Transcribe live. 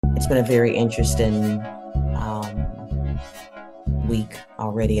It's been a very interesting um, week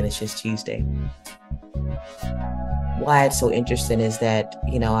already, and it's just Tuesday. Why it's so interesting is that,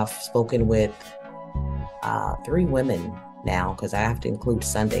 I've spoken with three women now because I have to include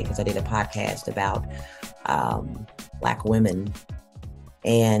Sunday because I did a podcast about um, Black women.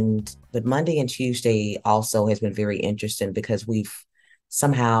 But Monday and Tuesday also has been very interesting because we've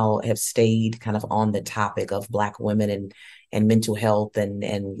somehow have stayed kind of on the topic of Black women and mental health.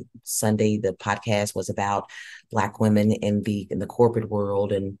 And Sunday, the podcast was about Black women in the corporate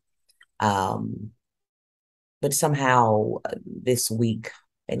world. Um, but somehow this week,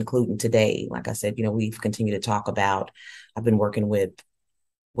 including today, like I said, we've continued to talk about, I've been working with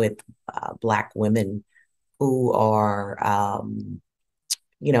Black women who are,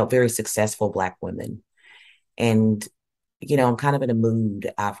 very successful Black women. And, I'm kind of in a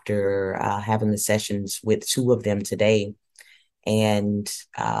mood after having the sessions with two of them today. And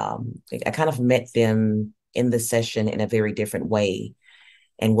I kind of met them in the session in a very different way.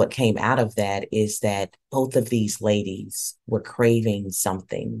 And what came out of that is that both of these ladies were craving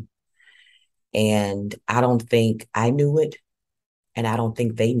something. And I don't think I knew it, and I don't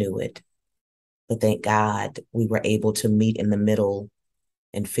think they knew it. But thank God we were able to meet in the middle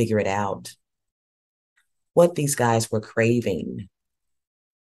and figure it out. What these guys were craving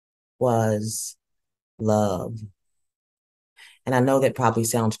was love. And I know that probably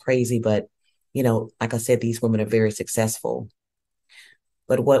sounds crazy, but like I said, these women are very successful.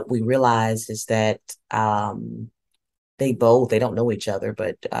 But what we realized is that they don't know each other,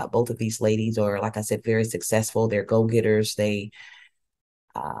 but both of these ladies are, like I said, very successful. They're go-getters. They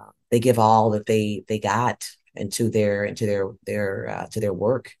give all that they got into their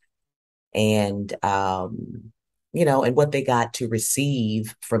work. And and what they got to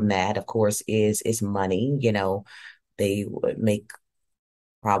receive from that, of course, is money. They would make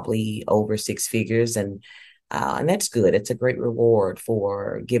probably over six figures, and that's good. It's a great reward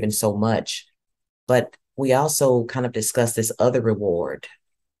for giving so much. But we also kind of discussed this other reward,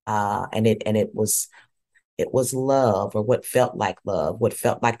 and it was love, or what felt like love, what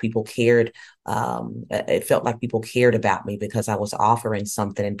felt like people cared. It felt like people cared about me because I was offering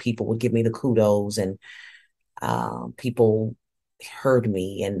something, and people would give me the kudos, and people heard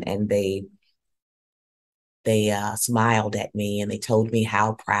me, and they smiled at me, and they told me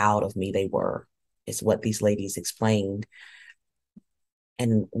how proud of me they were, is what these ladies explained.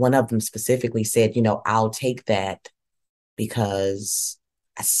 And one of them specifically said, I'll take that because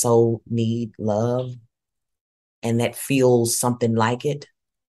I so need love, and that feels something like it,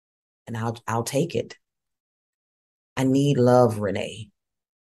 and I'll take it. I need love, Renee.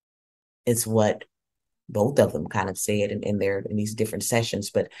 It's what both of them kind of said in these different sessions.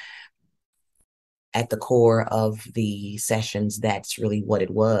 But at the core of the sessions, that's really what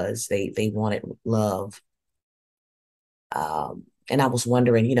it was. They wanted love. And I was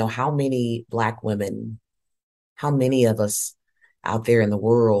wondering, how many Black women, how many of us out there in the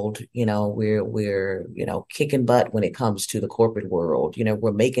world, we're kicking butt when it comes to the corporate world.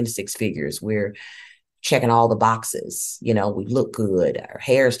 We're making six figures. We're checking all the boxes. We look good, our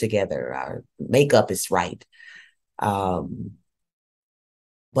hair's together, our makeup is right. Um,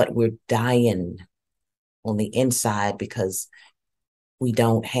 but we're dying on the inside because we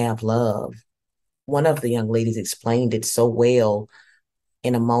don't have love. One of the young ladies explained it so well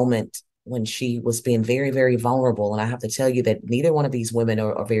in a moment when she was being very, very vulnerable. And I have to tell you that neither one of these women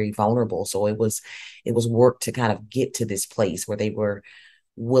are very vulnerable. So it was work to kind of get to this place where they were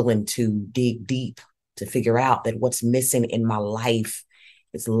willing to dig deep to figure out that what's missing in my life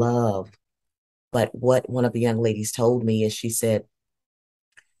is love. But what one of the young ladies told me is, she said,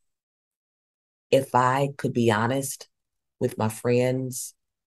 if I could be honest with my friends,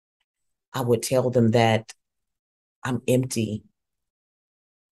 I would tell them that I'm empty.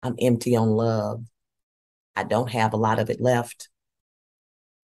 I'm empty on love. I don't have a lot of it left.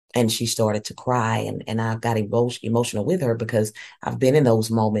 And she started to cry, and I got emotional with her because I've been in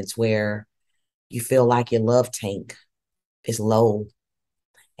those moments where you feel like your love tank is low,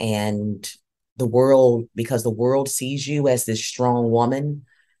 and because the world sees you as this strong woman.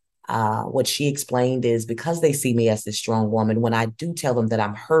 What she explained is, because they see me as this strong woman, when I do tell them that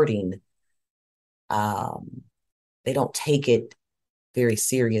I'm hurting, um, they don't take it very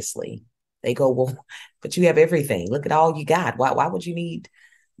seriously. They go, well, but you have everything. Look at all you got. Why would you need?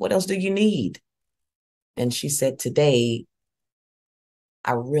 What else do you need? And she said, today,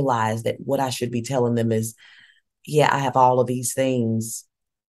 I realized that what I should be telling them is, yeah, I have all of these things,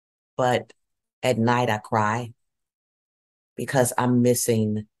 but at night I cry because I'm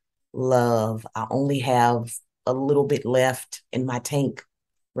missing love. I only have a little bit left in my tank.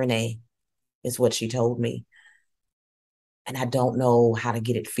 Renee, is what she told me. And I don't know how to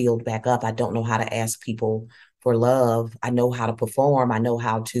get it filled back up. I don't know how to ask people for love. I know how to perform. I know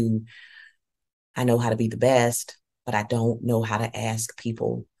how to be the best, but I don't know how to ask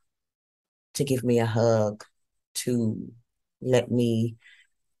people to give me a hug, to let me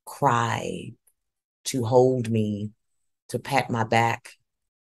cry, to hold me, to pat my back,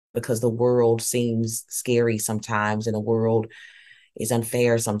 because the world seems scary sometimes and the world is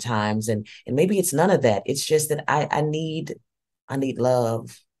unfair sometimes. And maybe it's none of that. It's just that I need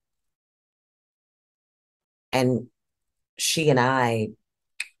love. And she and I,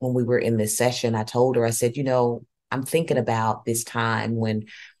 when we were in this session, I told her, I said, I'm thinking about this time when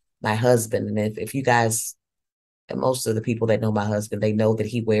my husband, and if you guys, most of the people that know my husband, they know that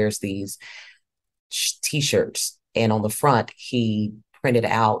he wears these t-shirts, and on the front he printed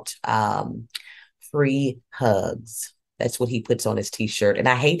out free hugs. That's what he puts on his t-shirt, and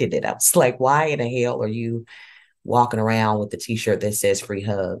I hated it. I was like, why in the hell are you walking around with the t-shirt that says free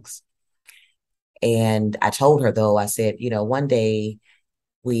hugs? And I told her, though, I said, one day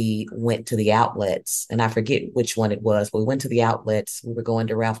we went to the outlets, and I forget which one it was, but we went to the outlets. We were going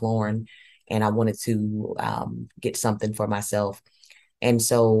to Ralph Lauren, and I wanted to get something for myself. And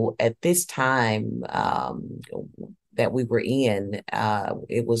so at this time that we were in,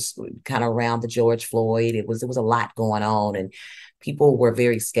 it was kind of around the George Floyd. It was a lot going on, and people were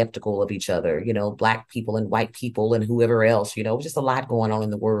very skeptical of each other. Black people and white people and whoever else. It was just a lot going on in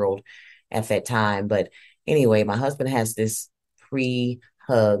the world at that time. But anyway, my husband has this free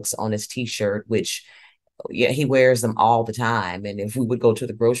hugs on his T-shirt, which, yeah, he wears them all the time. And if we would go to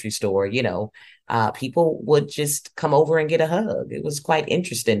the grocery store, people would just come over and get a hug. It was quite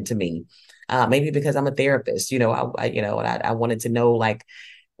interesting to me. Maybe because I'm a therapist, and I wanted to know, like,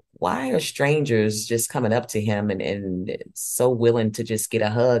 why are strangers just coming up to him and so willing to just get a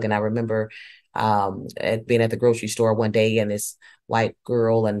hug? And I remember being at the grocery store one day, and this white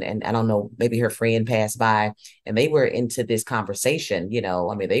girl and I don't know, maybe her friend passed by, and they were into this conversation.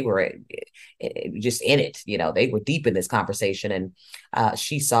 I mean, they were just in it. They were deep in this conversation, and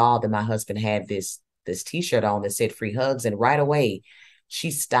she saw that my husband had this t-shirt on that said free hugs, and right away she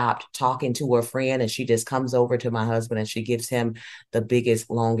stopped talking to her friend, and she just comes over to my husband and she gives him the biggest,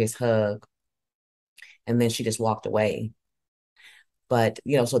 longest hug. And then she just walked away. But,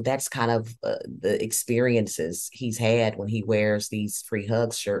 so that's kind of the experiences he's had when he wears these free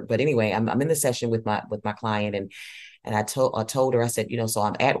hugs shirt. But anyway, I'm in the session with my client, and I told her, I said, so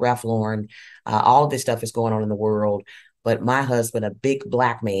I'm at Ralph Lauren. All of this stuff is going on in the world. But my husband, a big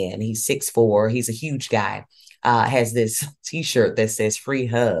black man, he's 6'4", he's a huge guy, has this t-shirt that says free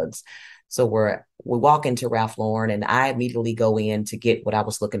hugs. So we walk into Ralph Lauren, and I immediately go in to get what I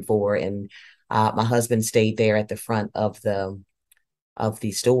was looking for. And my husband stayed there at the front of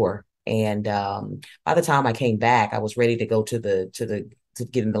the store. And by the time I came back, I was ready to go to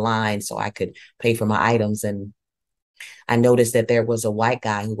get in the line so I could pay for my items. And I noticed that there was a white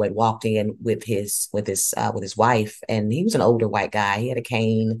guy who had walked in with his wife, and he was an older white guy. He had a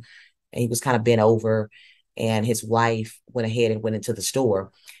cane, and he was kind of bent over. And his wife went ahead and went into the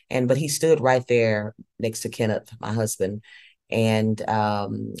store, but he stood right there next to Kenneth, my husband. And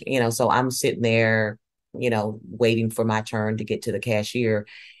so I'm sitting there, waiting for my turn to get to the cashier,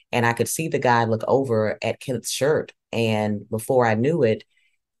 and I could see the guy look over at Kenneth's shirt, and before I knew it,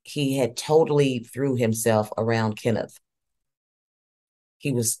 he had totally threw himself around Kenneth.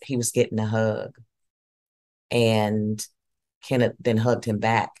 He was getting a hug, and Kenneth then hugged him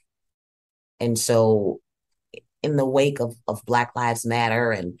back. And so in the wake of Black Lives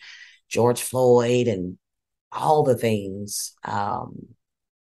Matter and George Floyd and all the things,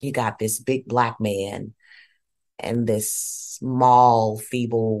 you got this big black man and this small,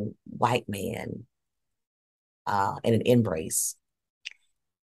 feeble white man in an embrace.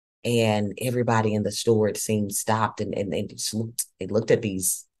 And everybody in the store, it seemed, stopped and they looked at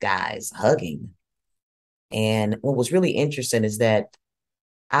these guys hugging. And what was really interesting is that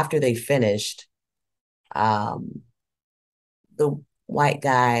after they finished, um, the white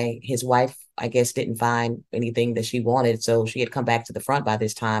guy, his wife, I guess, didn't find anything that she wanted. So she had come back to the front by the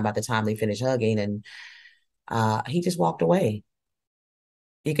time they finished hugging, and he just walked away.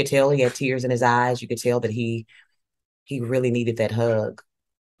 You could tell he had tears in his eyes. You could tell that he really needed that hug,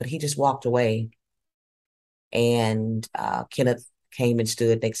 but he just walked away. And Kenneth came and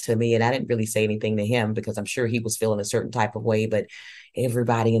stood next to me, and I didn't really say anything to him because I'm sure he was feeling a certain type of way. But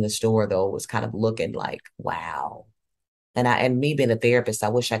everybody in the store, though, was kind of looking like, wow. And me being a therapist, I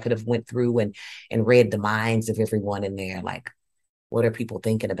wish I could have went through and read the minds of everyone in there. Like, what are people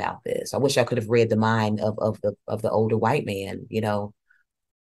thinking about this? I wish I could have read the mind of the older white man.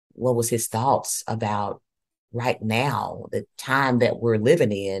 what was his thoughts about right now, the time that we're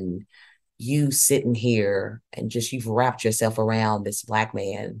living in, you sitting here and just you've wrapped yourself around this Black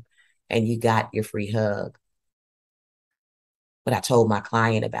man and you got your free hug. But I told my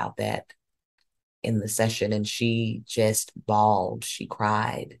client about that in the session and she just bawled. She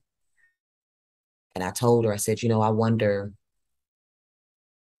cried. And I told her, I said, I wonder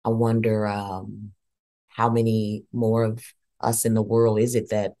how many more of us in the world is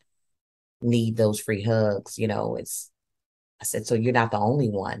it that need those free hugs? I said, so you're not the only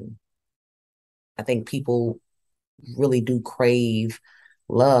one. I think people really do crave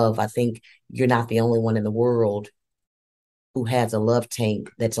love. I think you're not the only one in the world who has a love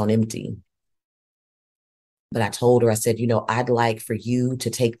tank that's on empty. But I told her, I said, I'd like for you to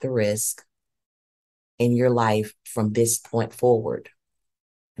take the risk in your life from this point forward.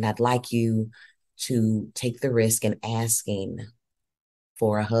 And I'd like you to take the risk in asking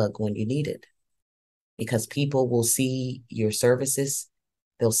for a hug when you need it, because people will see your services,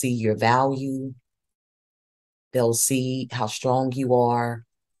 they'll see your value, they'll see how strong you are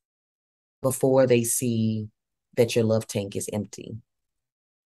before they see that your love tank is empty.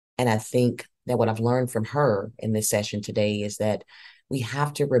 And I think that what I've learned from her in this session today is that we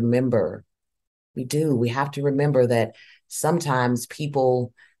have to remember, we have to remember that sometimes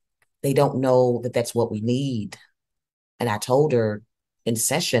people, they don't know that that's what we need. And I told her in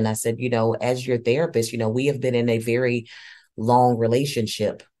session, I said, as your therapist, we have been in a very long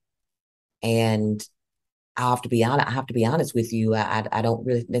relationship. And I have to be honest with you. I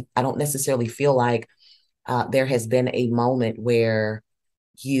don't necessarily feel like there has been a moment where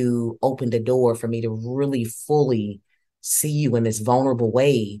you opened a door for me to really fully see you in this vulnerable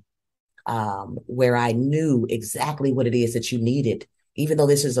way, where I knew exactly what it is that you needed. Even though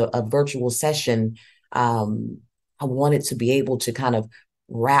this is a virtual session, I wanted to be able to kind of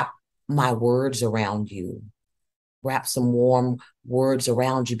wrap my words around you, wrap some warm words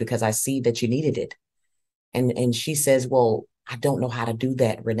around you because I see that you needed it. And she says, well, I don't know how to do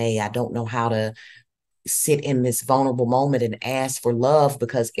that, Renee. I don't know how to sit in this vulnerable moment and ask for love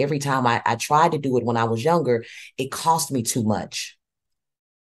because every time I tried to do it when I was younger, it cost me too much.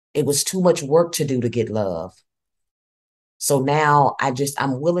 It was too much work to do to get love. So now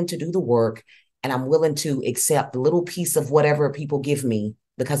I'm willing to do the work and I'm willing to accept a little piece of whatever people give me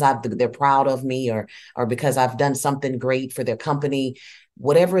because they're proud of me or because I've done something great for their company.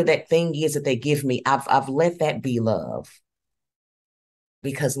 Whatever that thing is that they give me, I've let that be love,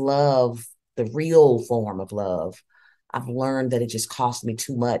 because love, the real form of love, I've learned that it just costs me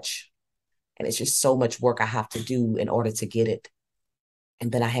too much. And it's just so much work I have to do in order to get it.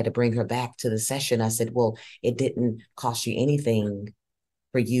 And then I had to bring her back to the session. I said, well, it didn't cost you anything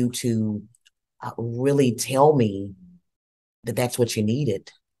for you to really tell me that that's what you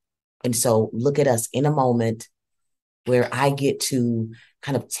needed. And so look at us in a moment where I get to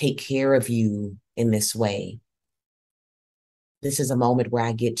kind of take care of you in this way. This is a moment where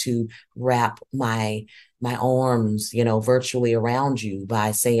I get to wrap my arms, virtually around you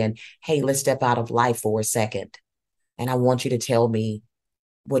by saying, hey, let's step out of life for a second. And I want you to tell me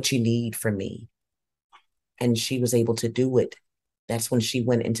what you need from me. And she was able to do it. That's when she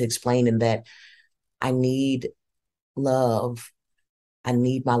went into explaining that I need love. I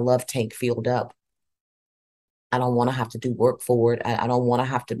need my love tank filled up. I don't want to have to do work for it. I don't want to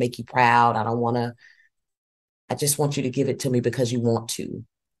have to make you proud. I just want you to give it to me because you want to.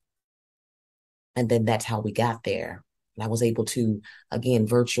 And then that's how we got there. And I was able to, again,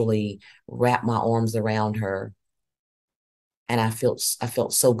 virtually wrap my arms around her. And I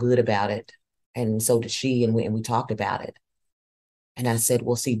felt so good about it. And so did she. And we talked about it. And I said,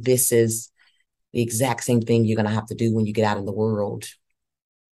 well, see, this is the exact same thing you're going to have to do when you get out in the world.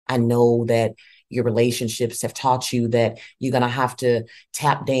 I know that your relationships have taught you that you're going to have to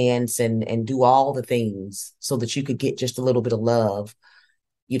tap dance and do all the things so that you could get just a little bit of love.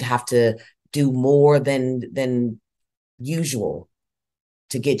 You'd have to do more than usual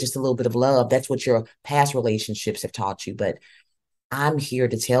to get just a little bit of love. That's what your past relationships have taught you. But I'm here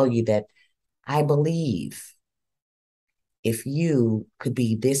to tell you that I believe if you could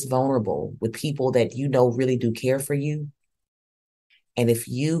be this vulnerable with people that really do care for you, and if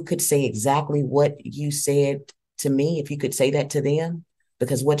you could say exactly what you said to me, if you could say that to them,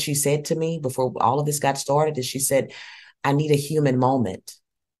 because what she said to me before all of this got started is she said, I need a human moment.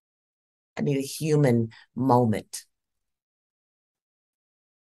 I need a human moment.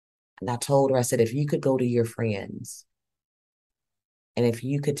 And I told her, I said, if you could go to your friends and if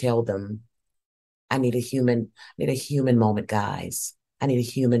you could tell them, I need a human moment, guys. I need a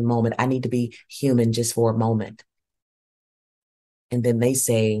human moment. I need to be human just for a moment. And then they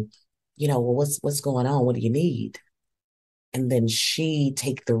say, well, what's going on? What do you need? And then she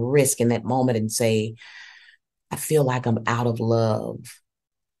take the risk in that moment and say, I feel like I'm out of love.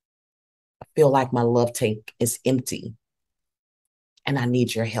 I feel like my love tank is empty and I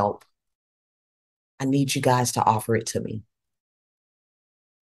need your help. I need you guys to offer it to me.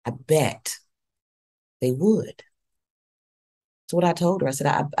 I bet they would. That's what I told her. I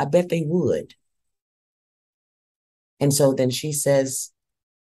said, I bet they would. And so then she says,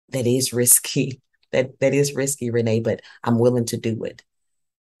 that is risky. That is risky, Renee, but I'm willing to do it.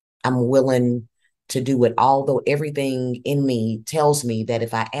 I'm willing to do it, although everything in me tells me that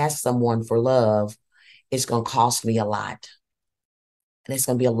if I ask someone for love, it's going to cost me a lot. And it's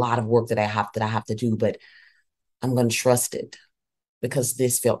going to be a lot of work that I have to do, but I'm going to trust it because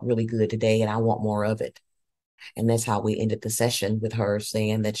this felt really good today and I want more of it. And that's how we ended the session, with her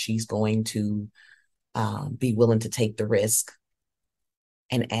saying that she's going to be willing to take the risk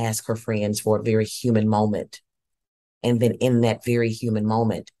and ask her friends for a very human moment. And then in that very human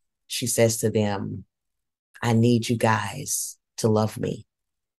moment, she says to them, I need you guys to love me.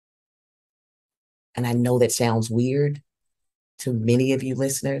 And I know that sounds weird to many of you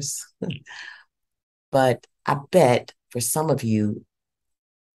listeners, but I bet for some of you,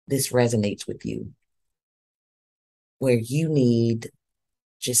 this resonates with you, where you need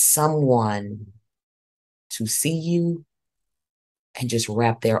just someone to see you and just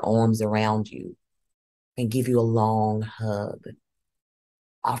wrap their arms around you and give you a long hug,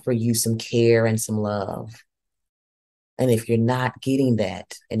 offer you some care and some love. And if you're not getting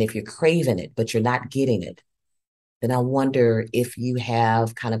that, and if you're craving it, but you're not getting it, then I wonder if you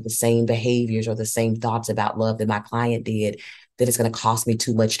have kind of the same behaviors or the same thoughts about love that my client did, that it's going to cost me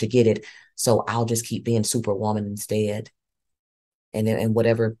too much to get it. So I'll just keep being Superwoman instead. And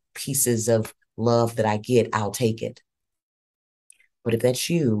whatever pieces of love that I get, I'll take it. But if that's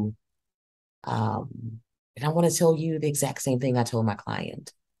you, and I want to tell you the exact same thing I told my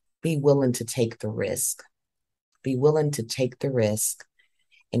client, be willing to take the risk. Be willing to take the risk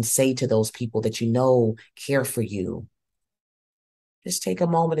and say to those people that care for you, just take a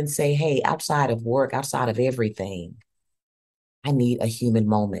moment and say, hey, outside of work, outside of everything, I need a human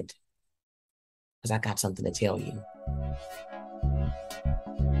moment because I got something to tell you.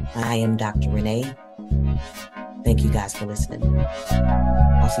 I am Dr. Renee. Thank you guys for listening.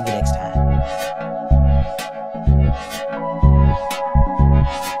 I'll see you next time.